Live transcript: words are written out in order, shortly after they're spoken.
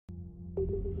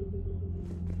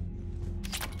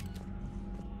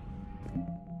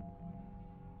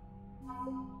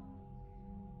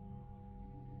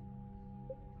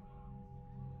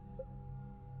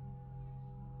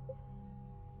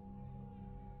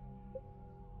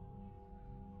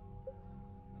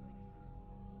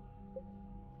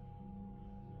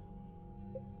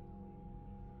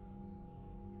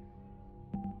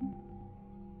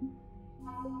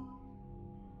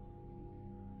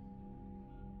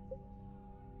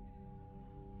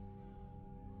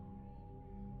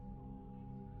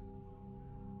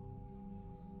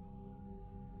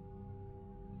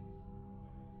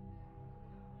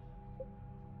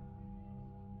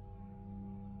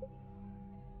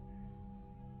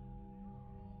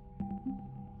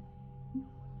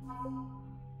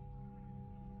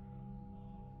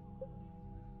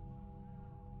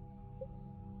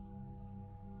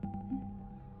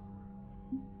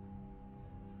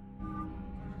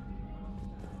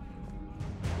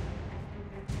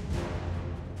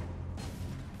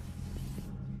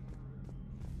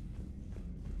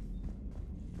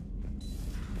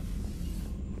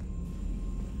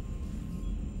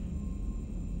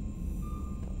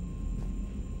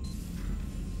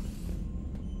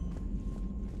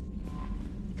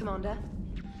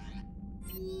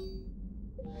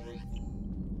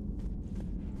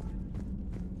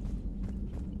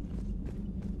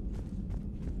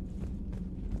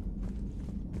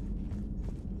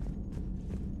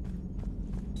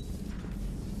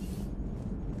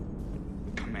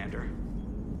Commander?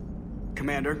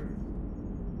 Commander?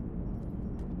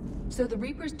 So the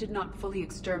Reapers did not fully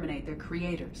exterminate their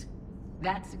creators.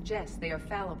 That suggests they are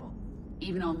fallible,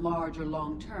 even on large or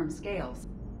long-term scales.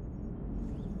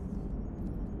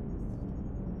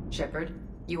 Shepard,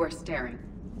 you are staring.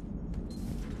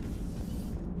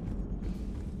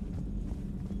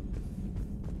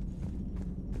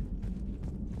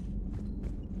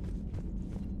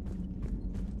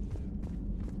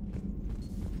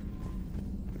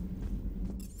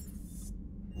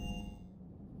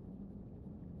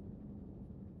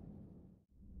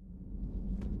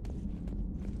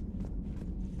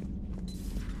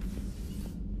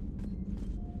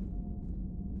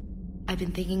 I've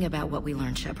been thinking about what we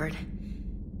learned, Shepard.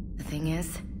 The thing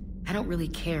is, I don't really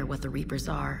care what the Reapers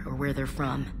are or where they're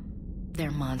from.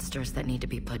 They're monsters that need to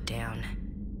be put down.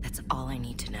 That's all I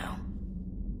need to know.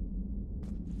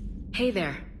 Hey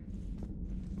there.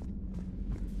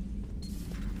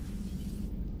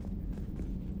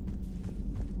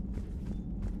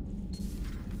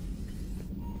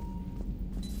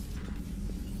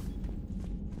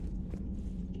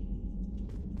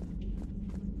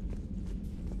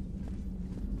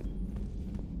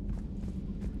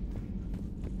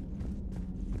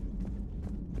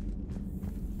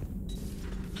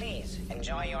 Please,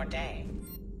 enjoy your day.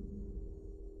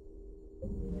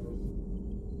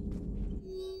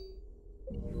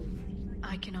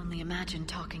 I can only imagine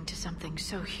talking to something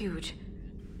so huge,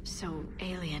 so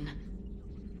alien.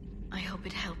 I hope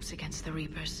it helps against the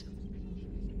Reapers.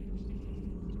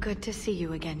 Good to see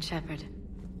you again, Shepard.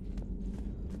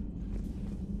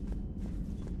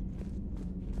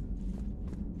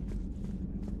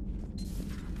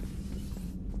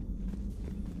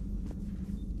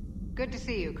 Good to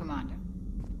see you, Commander.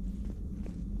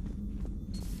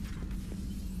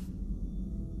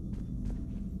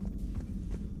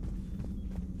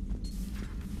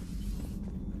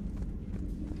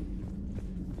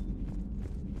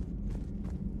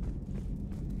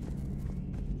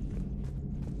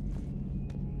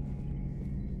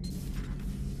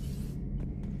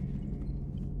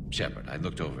 Shepard, I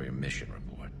looked over your mission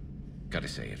report. Gotta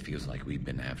say, it feels like we've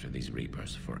been after these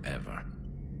Reapers forever.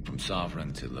 From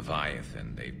Sovereign to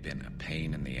Leviathan, they've been a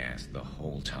pain in the ass the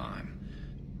whole time.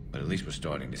 But at least we're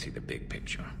starting to see the big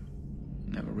picture.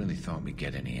 Never really thought we'd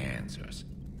get any answers.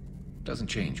 Doesn't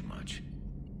change much,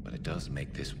 but it does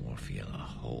make this war feel a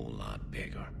whole lot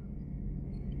bigger.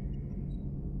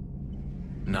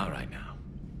 Not right now.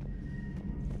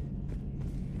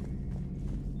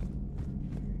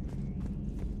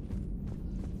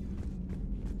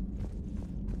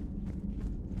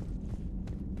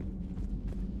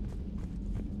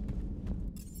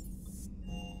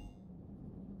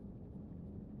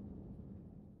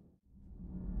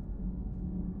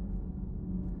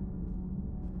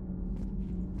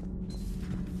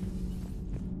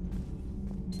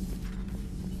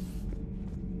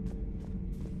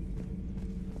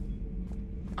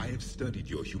 I have studied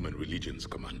your human religions,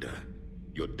 Commander.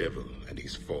 Your devil and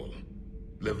his fall.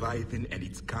 Leviathan and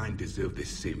its kind deserve the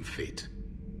same fate.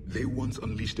 They once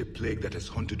unleashed a plague that has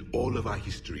haunted all of our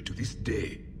history to this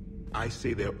day. I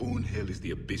say their own hell is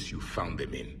the abyss you found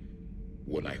them in.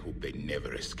 One I hope they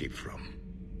never escape from.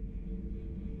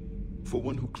 For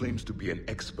one who claims to be an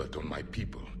expert on my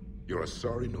people, your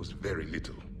Asari knows very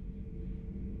little.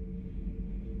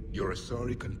 Your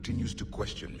Asari continues to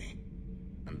question me.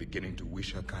 I'm beginning to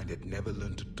wish her kind had never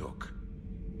learned to talk.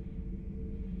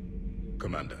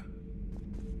 Commander.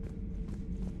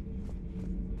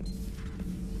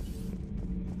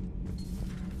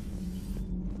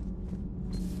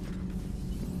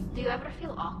 Do you ever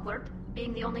feel awkward,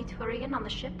 being the only Turian on the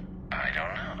ship? I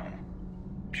don't know.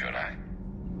 Should I?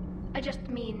 I just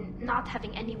mean not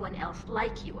having anyone else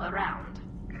like you around.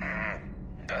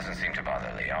 Doesn't seem to bother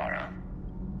Liara.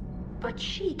 But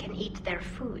she can eat their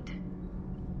food.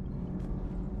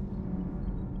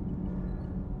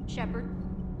 Shepard?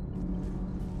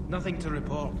 Nothing to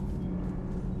report.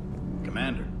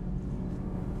 Commander.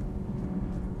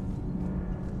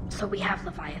 So we have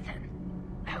Leviathan.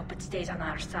 I hope it stays on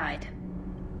our side.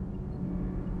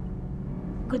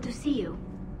 Good to see you.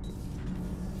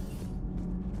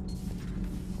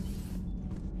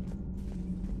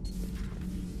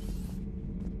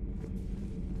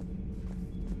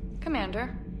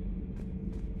 Commander.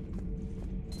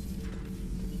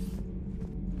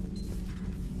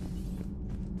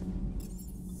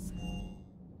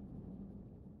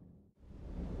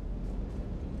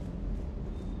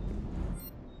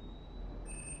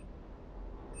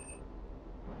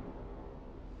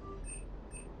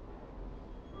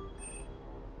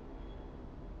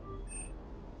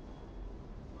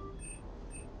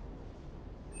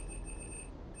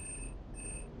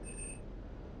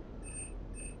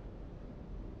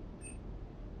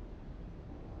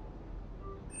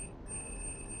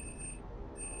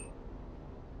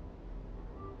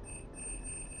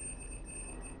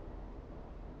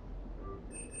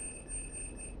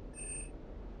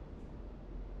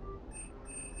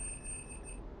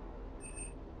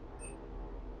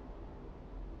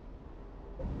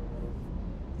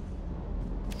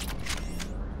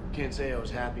 Can't say I was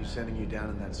happy sending you down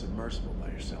in that submersible by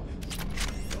yourself.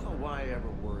 Don't know why I ever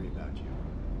worry about you.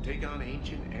 Take on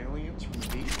ancient aliens from the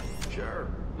deep? Sure,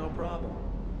 no problem.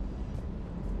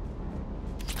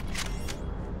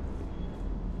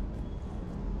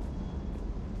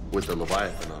 With the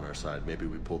Leviathan on our side, maybe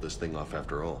we pull this thing off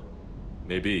after all.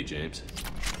 Maybe, James.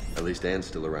 At least Anne's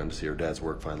still around to see her dad's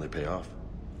work finally pay off.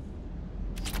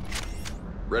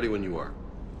 Ready when you are.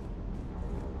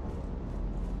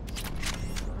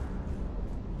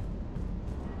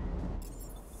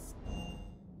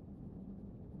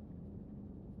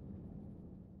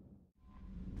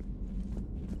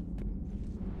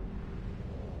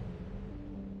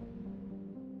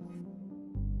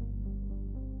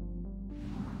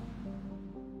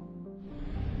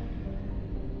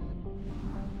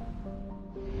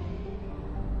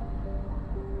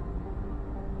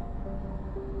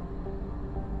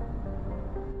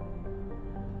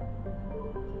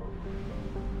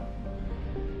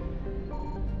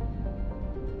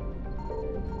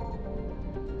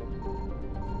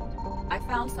 I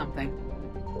found something.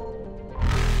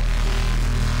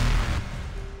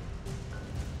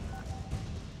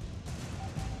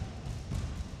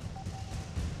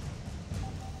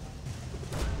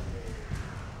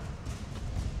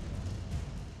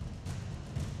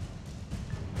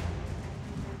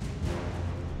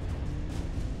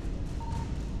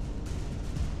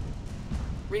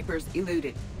 Reapers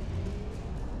eluded.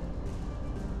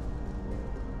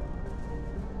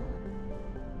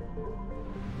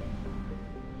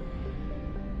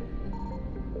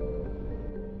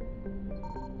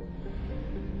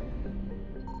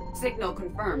 Signal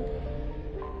confirmed.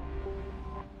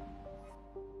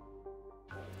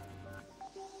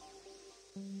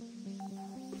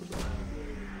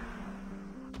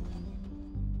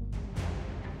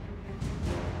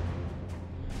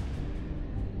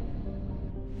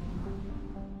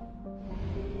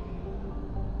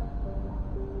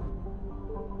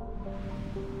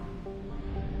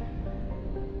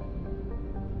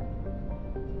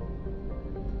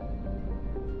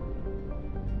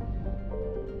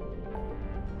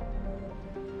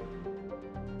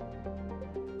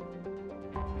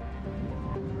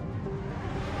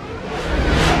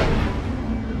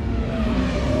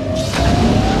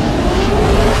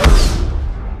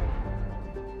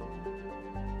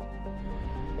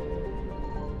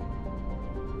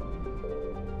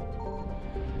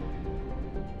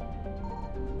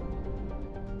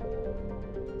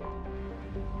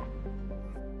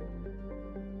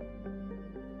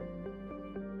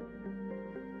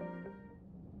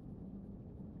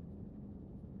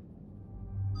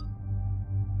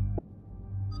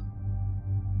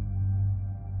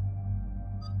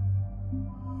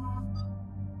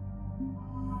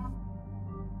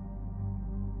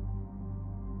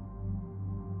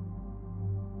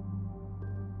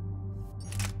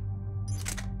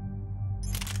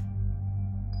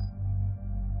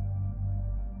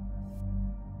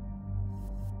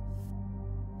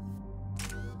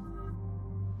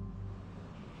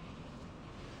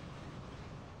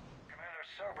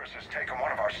 Cerberus has taken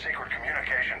one of our secret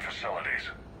communication facilities.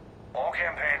 All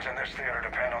campaigns in this theater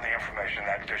depend on the information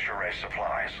that dish array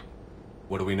supplies.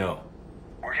 What do we know?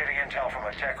 We're getting intel from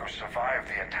a tech who survived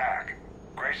the attack.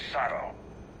 Grace Sato.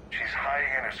 She's hiding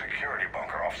in a security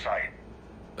bunker off-site.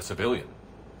 A civilian?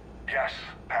 Yes,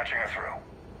 patching her through.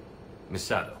 Miss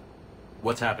Sato,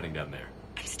 what's happening down there?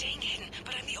 I'm staying hidden,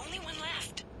 but I'm the only one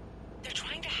left. They're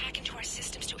trying to hack into our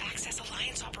systems to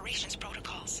operations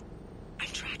protocols. I'm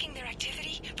tracking their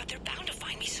activity, but they're bound to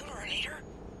find me sooner or later.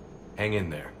 Hang in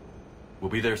there. We'll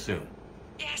be there soon.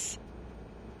 Yes.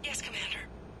 Yes, Commander.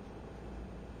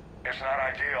 It's not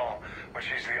ideal, but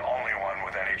she's the only one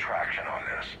with any traction on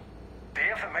this.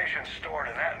 The information stored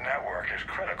in that network is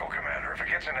critical, Commander. If it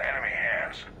gets into enemy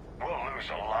hands, we'll lose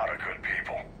a lot of good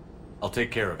people. I'll take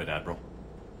care of it, Admiral.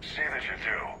 See that you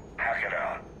do. Hack it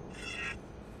out.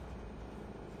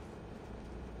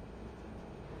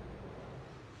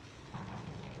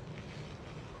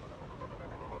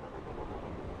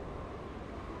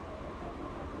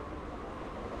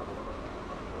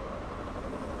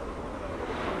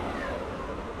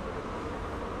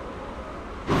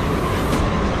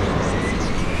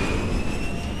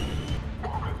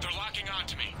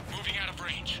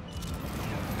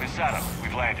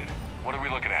 We've landed. What are we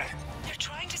looking at? They're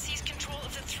trying to seize control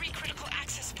of the 3 critical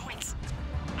access points.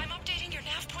 I'm updating your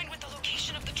nav point with the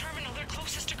location of the terminal they're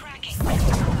closest to cracking.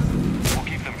 We'll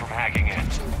keep them from hacking in.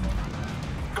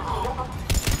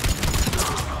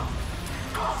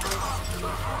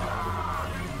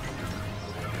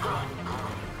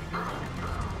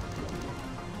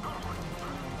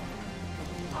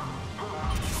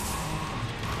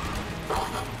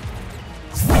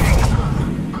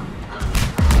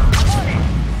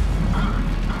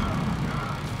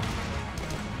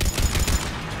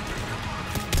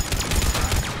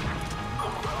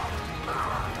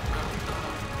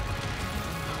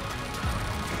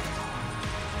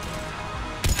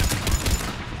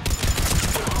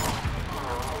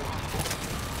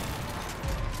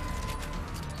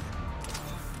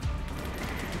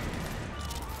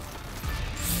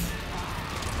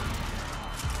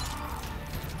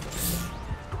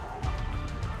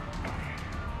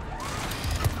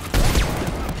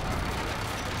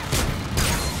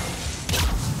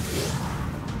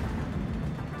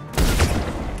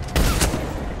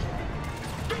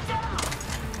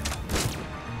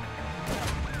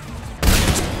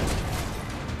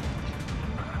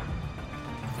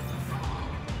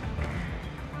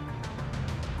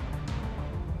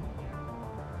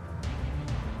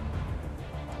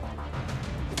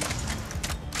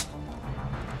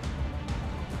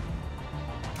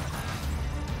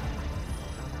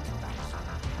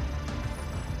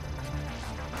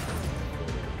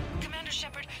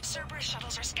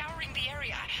 Shuttles are scouring the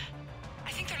area.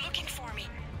 I think they're looking for me.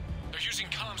 They're using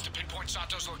comms to pinpoint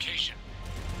Sato's location.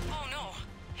 Oh no.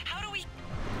 How do we...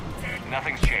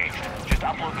 Nothing's changed. Just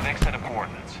upload the next set of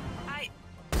coordinates.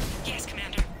 Yes,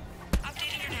 Commander.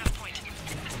 Updating your nav point.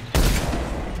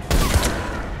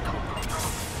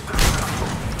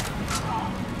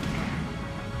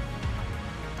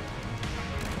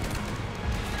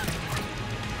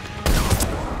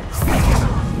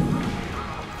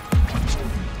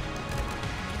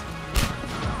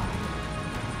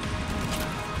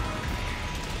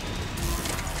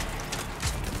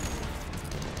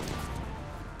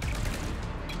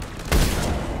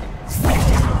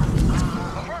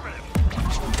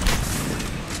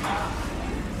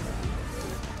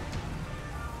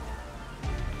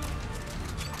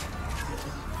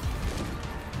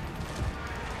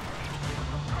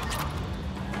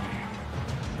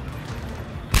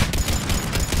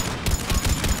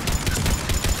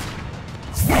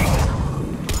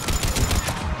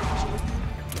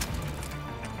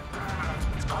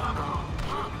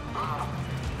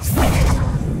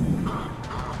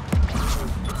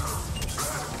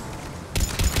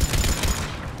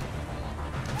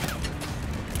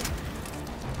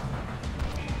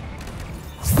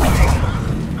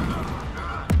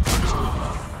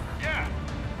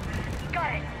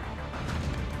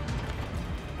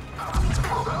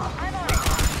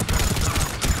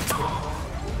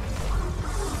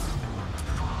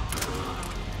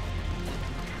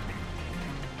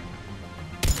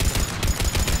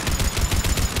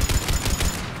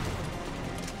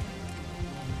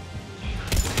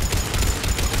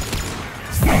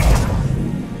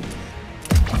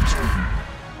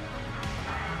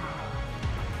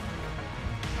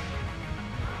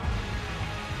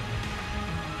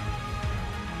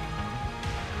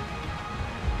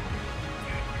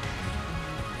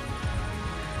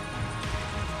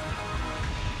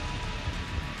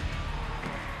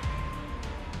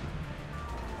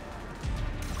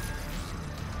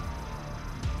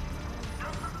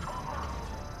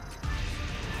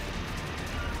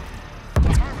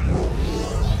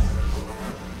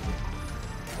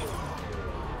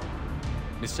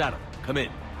 Miss Sato, come in.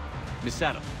 Miss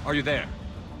Sato, are you there?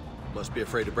 Must be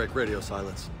afraid to break radio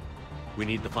silence. We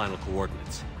need the final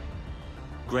coordinates.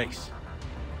 Grace,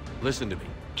 listen to me.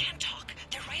 Can't talk.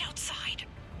 They're right outside.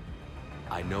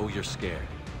 I know you're scared.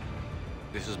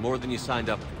 This is more than you signed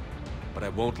up for, but I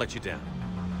won't let you down.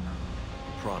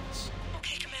 I promise.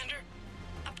 Okay, Commander.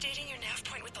 Updating your nav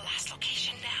point with the last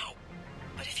location now.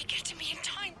 But if you get to me in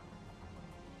time...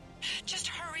 just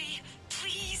hurry,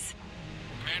 please.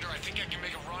 Commander, I think I can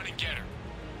make a run and get her.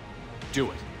 Do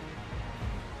it.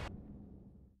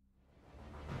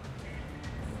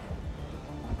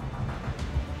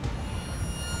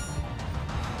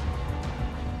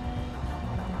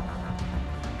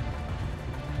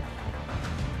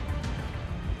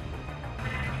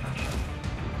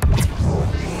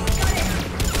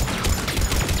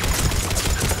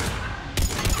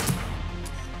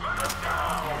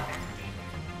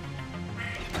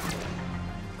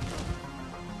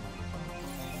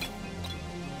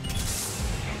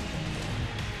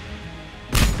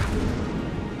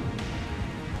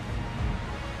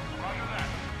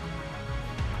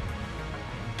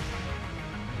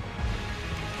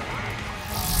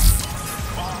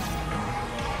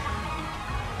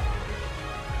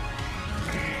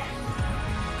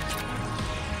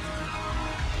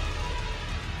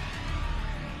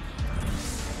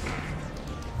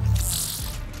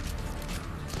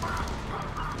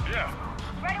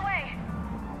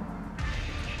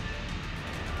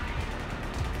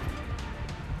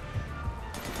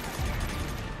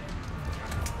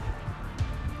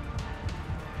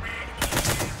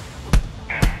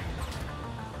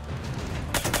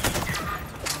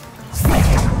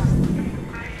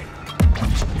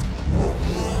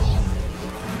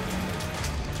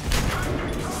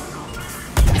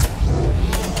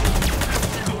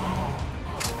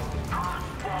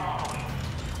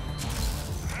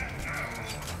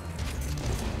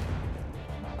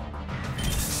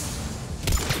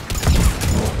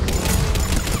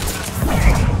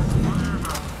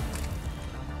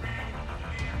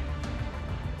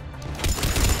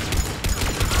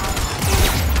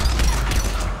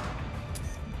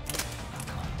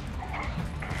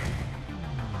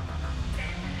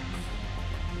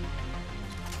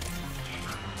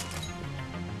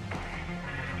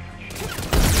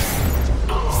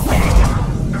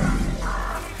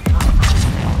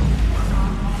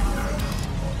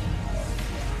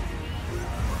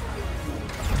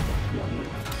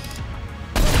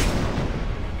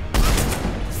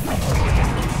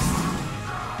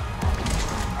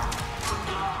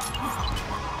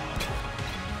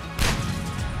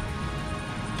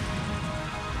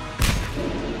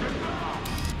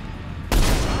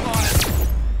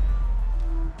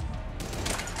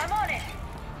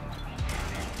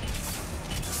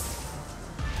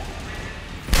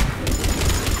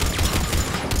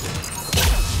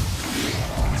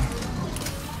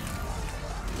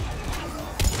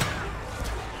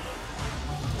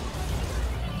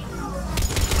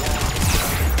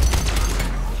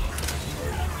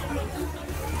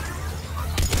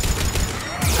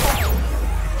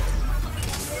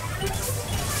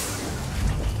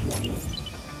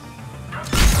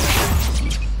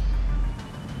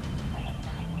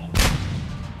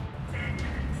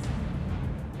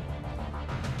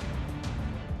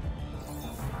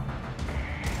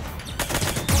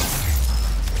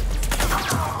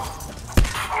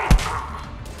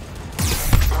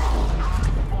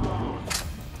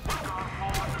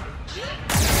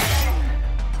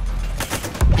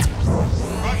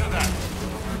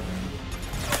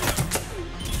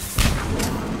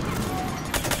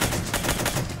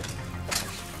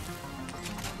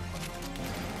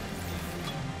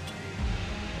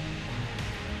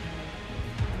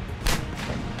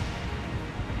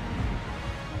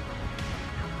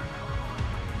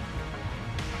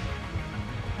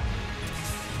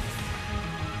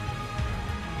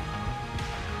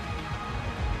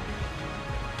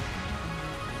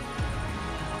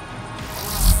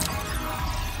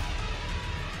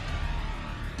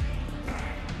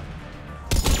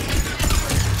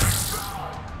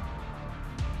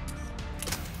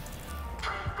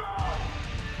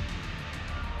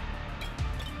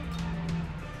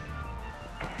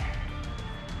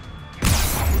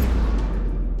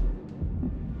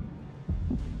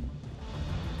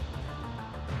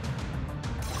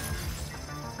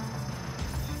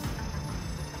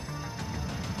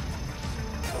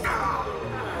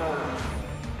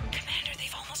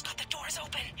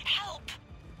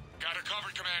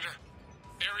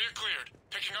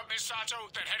 Sato,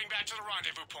 then heading back to the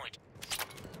rendezvous point.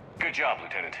 Good job,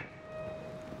 Lieutenant.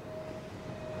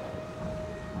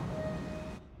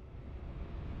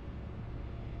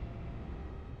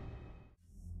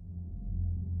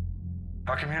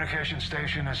 Our communication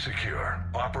station is secure.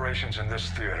 Operations in this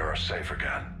theater are safe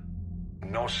again.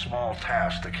 No small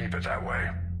task to keep it that way.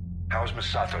 How's Miss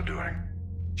Sato doing?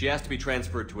 She has to be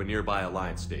transferred to a nearby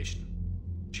Alliance station.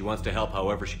 She wants to help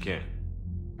however she can.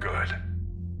 Good.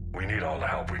 We need all the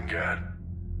help we can get.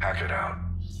 Hack it out.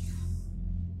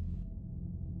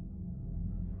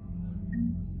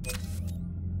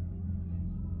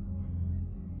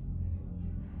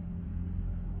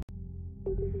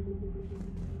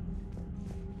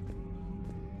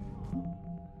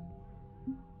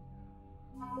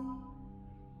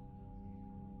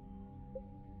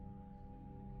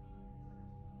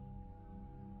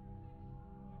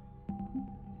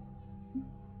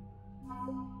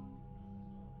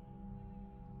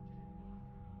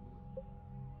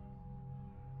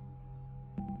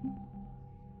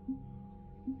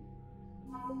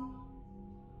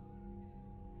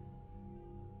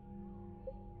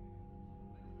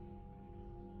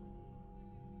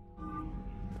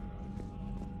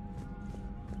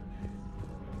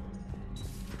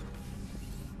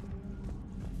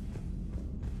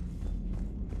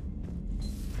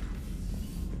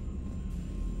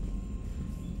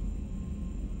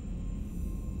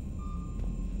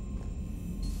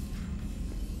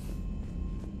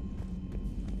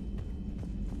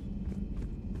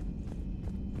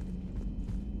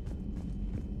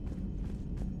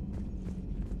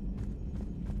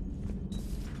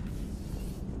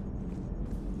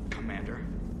 Commander?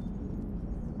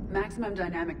 Maximum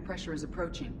dynamic pressure is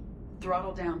approaching.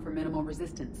 Throttle down for minimal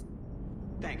resistance.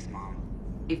 Thanks, Mom.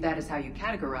 If that is how you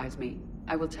categorize me,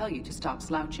 I will tell you to stop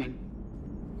slouching.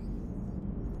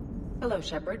 Hello,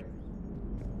 Shepard.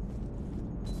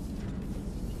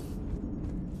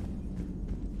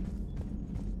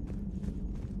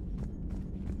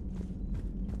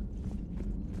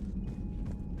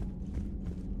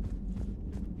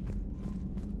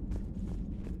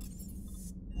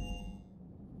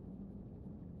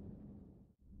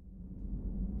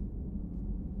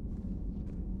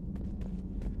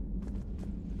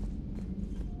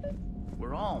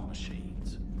 We're all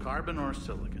machines. Carbon or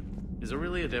silicon. Is there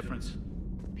really a difference?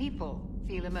 People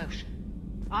feel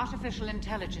emotion. Artificial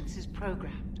intelligence is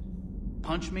programmed.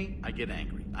 Punch me, I get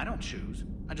angry. I don't choose.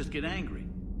 I just get angry.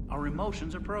 Our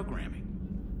emotions are programming.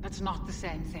 That's not the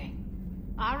same thing.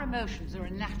 Our emotions are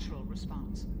a natural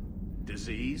response.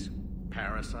 Disease,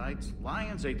 parasites,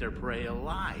 lions ate their prey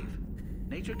alive.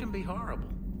 Nature can be horrible.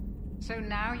 So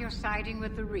now you're siding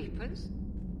with the Reapers?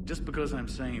 Just because I'm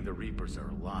saying the Reapers are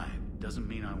alive doesn't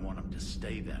mean I want them to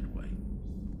stay that way.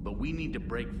 But we need to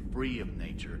break free of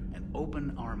nature and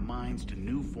open our minds to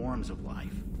new forms of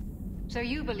life. So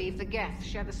you believe the Geth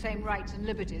share the same rights and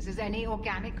liberties as any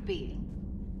organic being?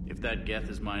 If that Geth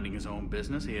is minding his own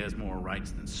business, he has more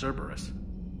rights than Cerberus.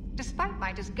 Despite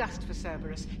my disgust for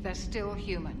Cerberus, they're still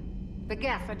human. The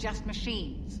Geth are just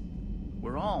machines.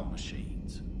 We're all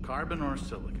machines. Carbon or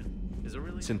silicon. Is it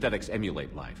really? Synthetics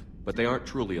emulate life, but they aren't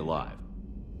truly alive.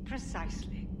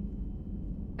 Precisely.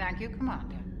 Thank you,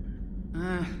 Commander.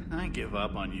 I give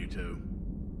up on you two.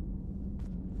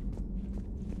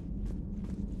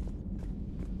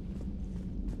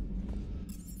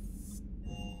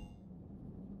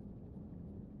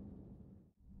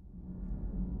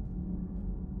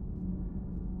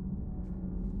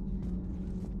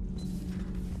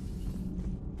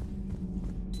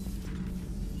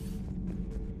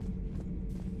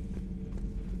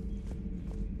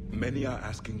 Many are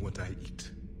asking what I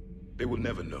eat. They will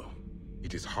never know.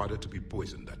 It is harder to be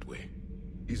poisoned that way.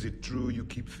 Is it true you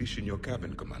keep fish in your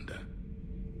cabin, Commander?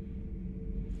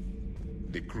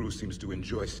 The crew seems to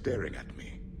enjoy staring at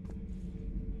me.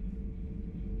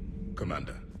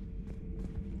 Commander.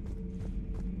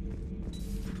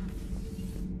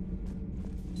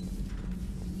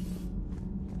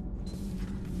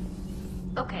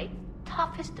 Okay,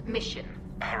 toughest mission.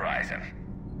 Horizon.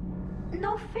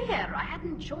 No fair, I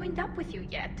hadn't joined up with you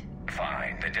yet.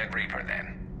 Fine, the Dead Reaper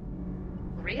then.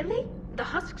 Really? The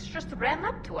husks just ran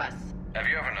up to us. Have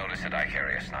you ever noticed that I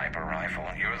carry a sniper rifle?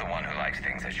 You're the one who likes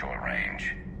things at short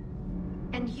range.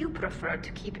 And you prefer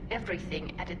to keep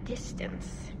everything at a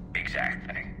distance.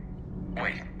 Exactly.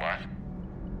 Wait, what?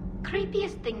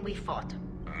 Creepiest thing we fought.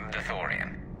 The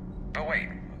Thorian. But wait,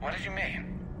 what did you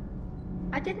mean?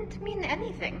 I didn't mean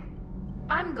anything.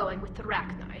 I'm going with the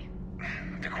Rachni.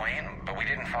 The Queen? But we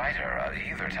didn't fight her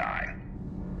either time.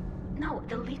 No,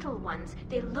 the little ones.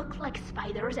 They look like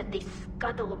spiders and they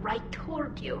scuttle right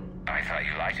toward you. I thought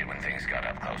you liked it when things got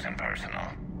up close and personal.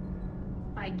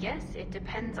 I guess it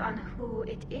depends on who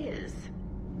it is.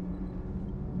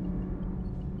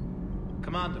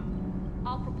 Commander.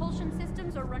 All propulsion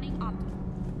systems are running optimal.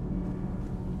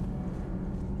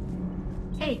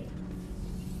 Hey.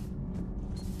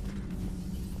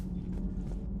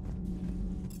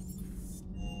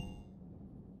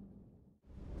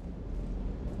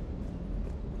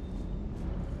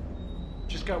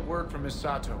 just got word from Miss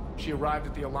Sato. She arrived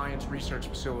at the Alliance research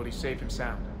facility safe and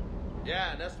sound.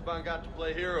 Yeah, and Esteban got to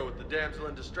play hero with the damsel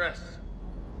in distress.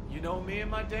 You know me and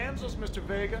my damsels, Mr.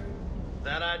 Vega.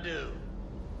 That I do.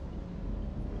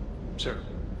 Sir.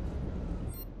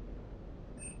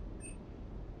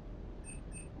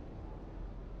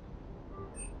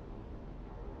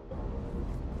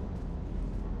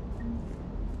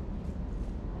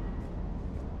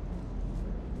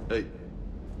 Hey.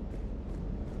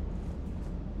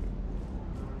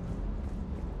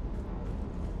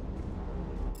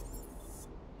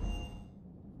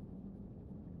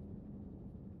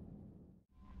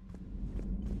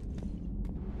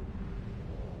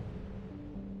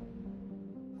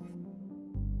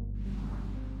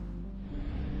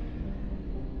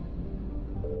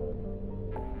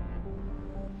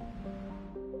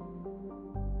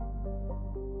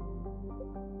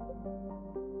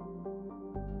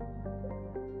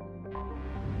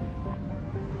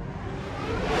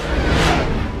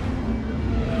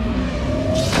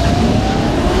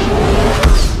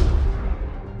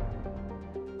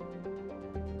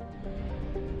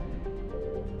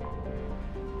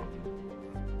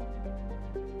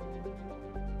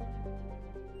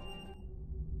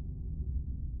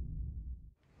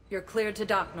 You're cleared to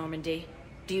dock, Normandy.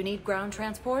 Do you need ground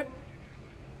transport?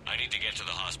 I need to get to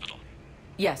the hospital.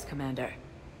 Yes, Commander.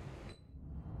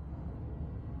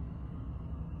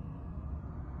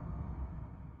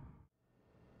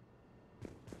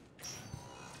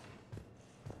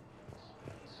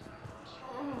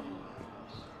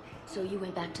 So you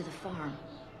went back to the farm?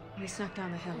 We snuck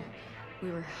down the hill. We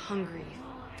were hungry,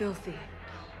 filthy.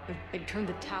 They'd turned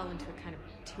the towel into a kind of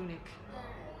tunic.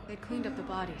 They'd cleaned up the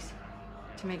bodies.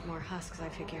 To make more husks, I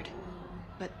figured.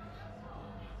 But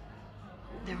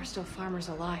there were still farmers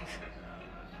alive.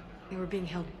 They were being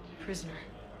held prisoner.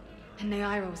 And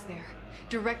Naira was there,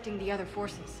 directing the other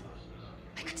forces.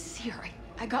 I could see her.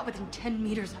 I got within 10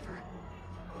 meters of her.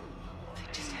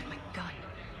 I just had my gun.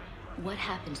 What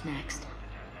happened next?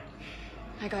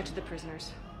 I got to the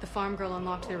prisoners. The farm girl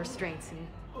unlocked their restraints, and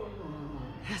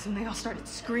that's when they all started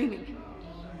screaming.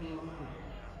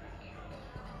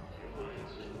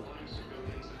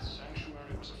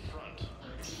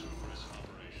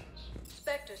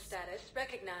 Spectre status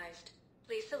recognized.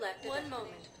 Please select one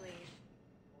moment, please.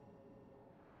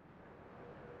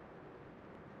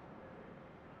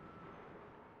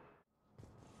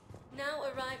 Now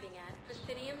arriving at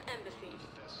Presidium Embassy.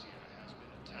 has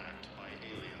been attacked by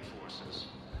alien forces.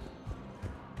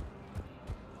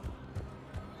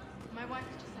 My wife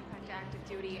is just sent back to active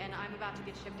duty, and I'm about to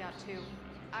get shipped out too.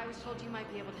 I was told you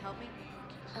might be able to help me.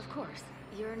 Of course.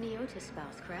 You're Neota's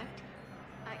spouse, correct?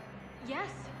 Yes.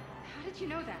 How did you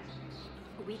know that?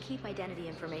 We keep identity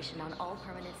information on all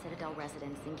permanent Citadel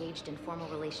residents engaged in formal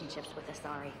relationships with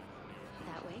Asari.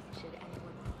 That way, should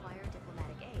anyone require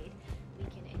diplomatic aid, we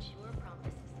can ensure prompt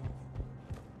assistance.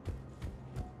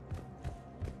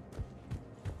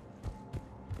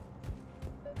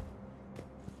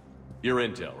 Your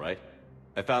intel, right?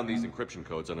 I found these encryption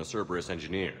codes on a Cerberus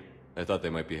engineer. I thought they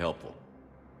might be helpful.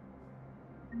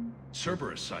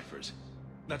 Cerberus ciphers.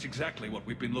 That's exactly what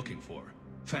we've been looking for.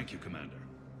 Thank you, Commander.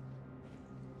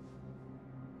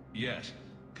 Yes,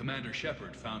 Commander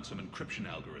Shepard found some encryption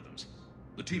algorithms.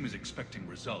 The team is expecting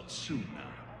results soon now.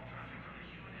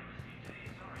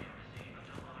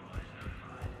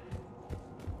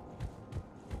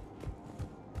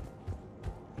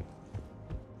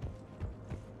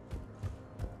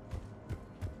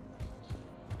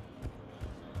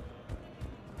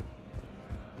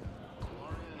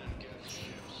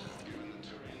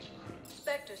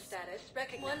 Spectre status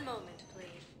recognized. One moment, please.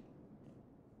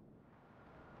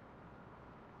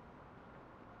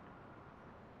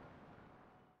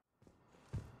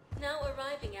 Now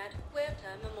arriving at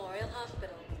Huerta Memorial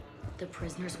Hospital. The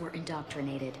prisoners were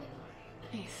indoctrinated.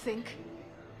 You think?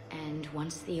 And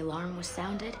once the alarm was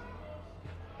sounded?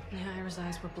 Naira's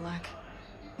eyes were black.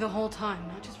 The whole time,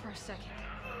 not just for a second.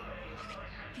 I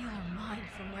could feel her mind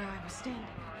from where I was standing.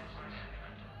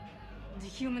 The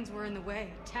humans were in the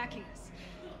way, attacking us.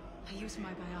 I used my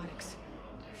biotics,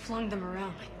 flung them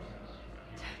around.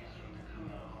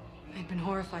 I'd been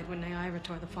horrified when Naira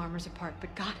tore the farmers apart,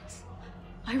 but goddess,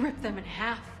 I ripped them in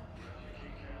half.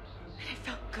 And it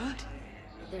felt good.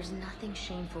 There's nothing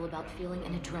shameful about feeling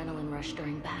an adrenaline rush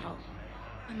during battle.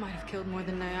 I might have killed more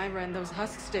than Naira and those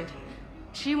husks did.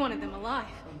 She wanted them alive,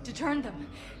 to turn them,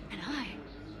 and I...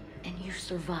 And you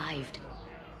survived.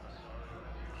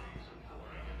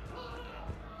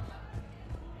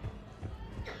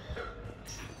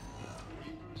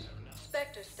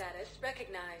 Spectre status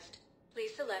recognized.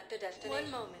 Please select a destination.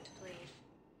 One moment, please.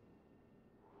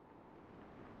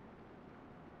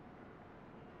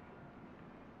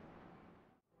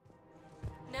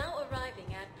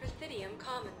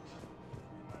 common.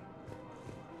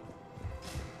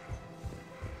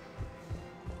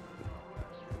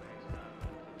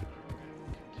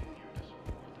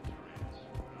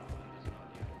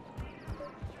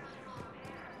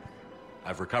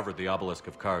 I've recovered the obelisk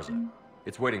of Karza.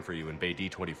 It's waiting for you in Bay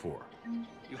D-24.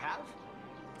 You have?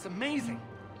 It's amazing.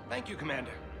 Thank you,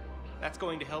 Commander. That's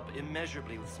going to help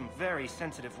immeasurably with some very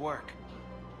sensitive work.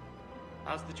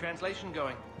 How's the translation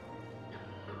going?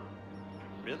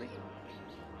 Really?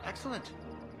 Excellent.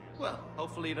 Well,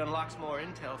 hopefully it unlocks more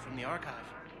intel from the archive.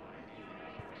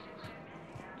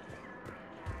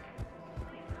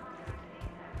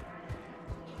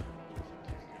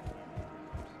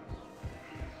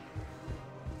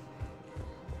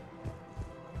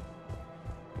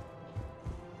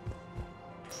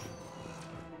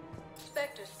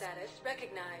 Spectre status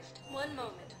recognized. One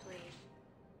moment, please.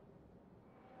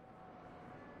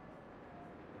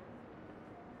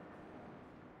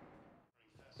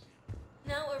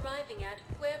 Now arriving at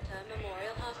Huerta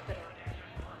Memorial Hospital.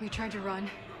 We tried to run,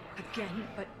 again,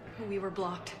 but we were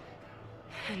blocked.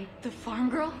 And the farm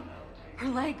girl? Her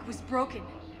leg was broken,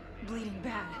 bleeding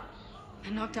bad. I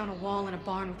knocked down a wall in a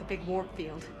barn with a big warp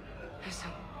field. I was so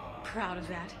proud of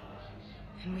that.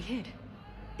 And we hid.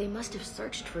 They must have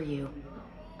searched for you.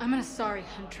 I'm an Asari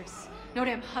huntress. No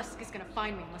damn husk is gonna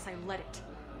find me unless I let it.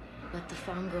 But the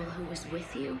farm girl who was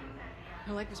with you?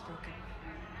 Her leg was broken.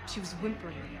 She was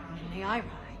whimpering in the eye.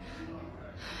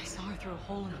 I saw her through a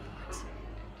hole in the boards.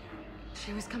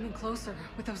 She was coming closer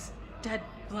with those dead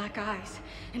black eyes.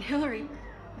 And Hillary,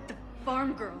 the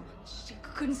farm girl, she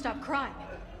couldn't stop crying.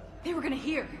 They were gonna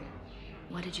hear.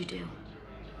 What did you do?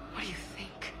 What do you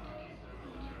think?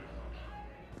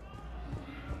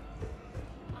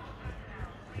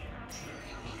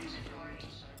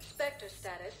 Spectre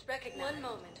status recognized. One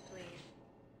moment, please.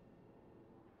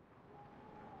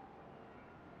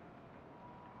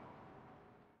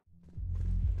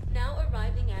 Now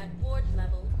arriving at ward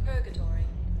level purgatory.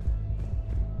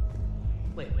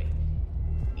 Wait.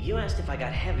 You asked if I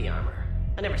got heavy armor.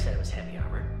 I never said it was heavy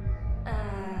armor.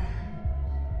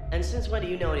 And since when do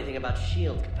you know anything about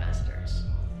shield capacitors?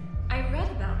 I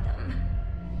read about them.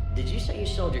 Did you say you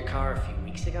sold your car a few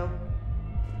weeks ago?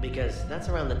 Because that's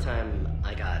around the time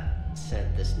I got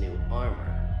sent this new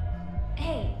armor.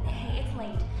 Hey, it's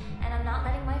late, and I'm not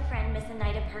letting my friend miss a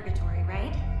night of purgatory,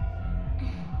 right?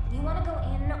 You want to go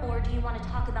in, or do you want to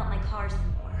talk about my car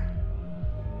some more?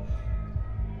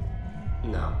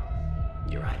 No,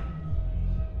 you're right.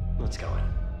 Let's go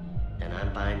in. And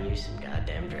I'm buying you some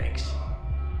goddamn drinks.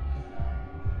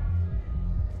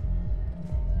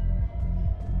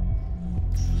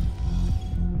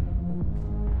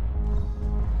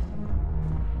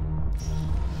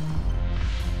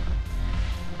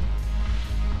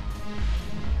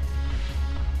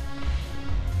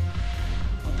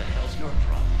 What the hell's your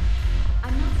problem?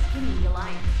 I'm not skinning the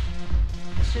Alliance.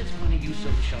 Since when are you so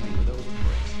chummy with those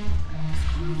pricks?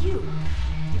 Screw you.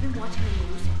 You've been watching the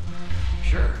news.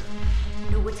 Sure.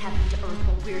 Know what's happening to Earth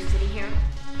while we're sitting here?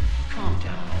 Calm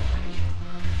down already.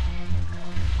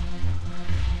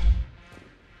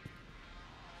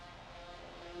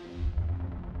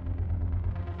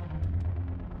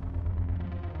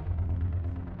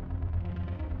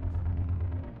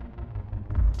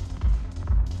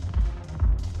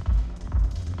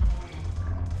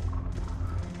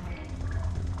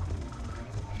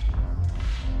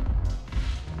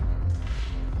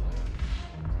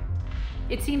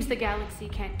 It seems the galaxy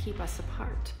can't keep us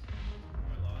apart.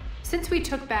 Since we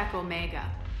took back Omega,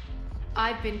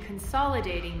 I've been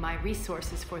consolidating my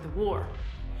resources for the war.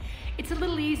 It's a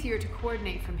little easier to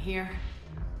coordinate from here.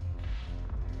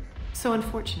 So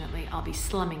unfortunately, I'll be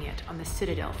slumming it on the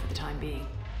Citadel for the time being.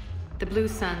 The Blue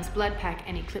Suns, Bloodpack,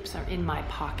 and Eclipse are in my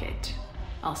pocket.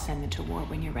 I'll send them to war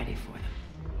when you're ready for them.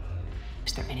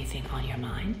 Is there anything on your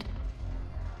mind?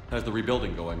 How's the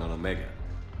rebuilding going on Omega?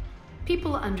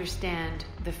 People understand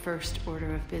the first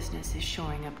order of business is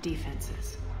shoring up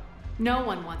defenses. No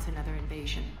one wants another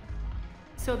invasion.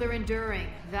 So they're enduring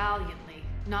valiantly,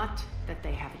 not that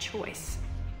they have a choice.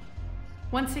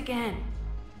 Once again,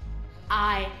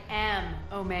 I am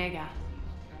Omega.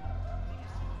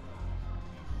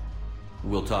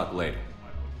 We'll talk later.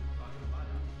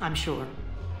 I'm sure.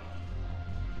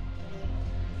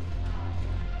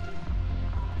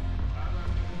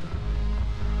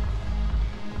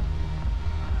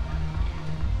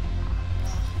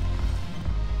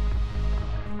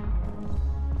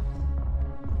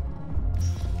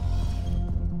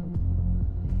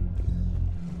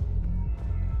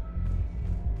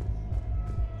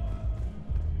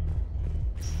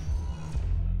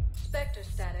 Spectre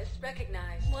status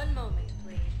recognized. One moment,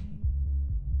 please.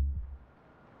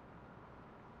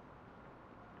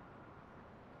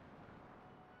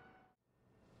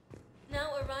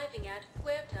 arriving at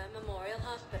Huerta Memorial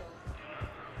Hospital.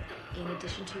 In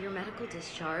addition to your medical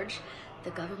discharge,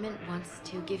 the government wants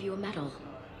to give you a medal.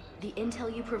 The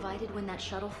intel you provided when that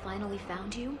shuttle finally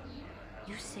found you,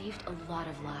 you saved a lot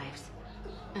of lives.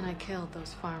 And I killed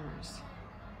those farmers.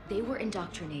 They were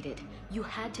indoctrinated. You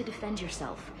had to defend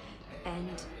yourself.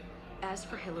 And as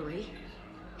for Hillary...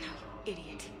 No, you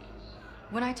idiot.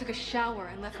 When I took a shower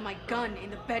and left my gun in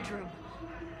the bedroom,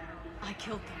 I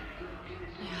killed them.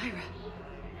 Ira.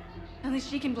 At least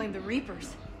she can blame the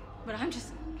Reapers. But I'm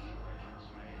just...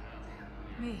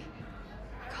 me.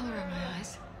 Color in my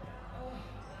eyes.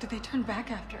 Did they turn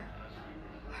back after?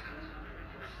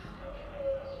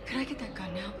 Could I get that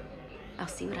gun now? I'll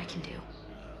see what I can do.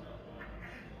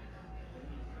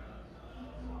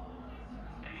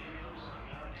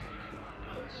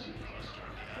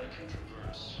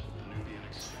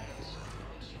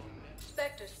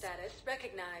 Spectre status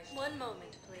recognized. One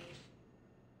moment, please.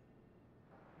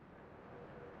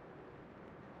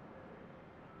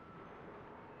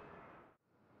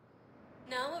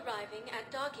 Now arriving at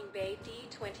docking bay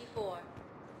D-24.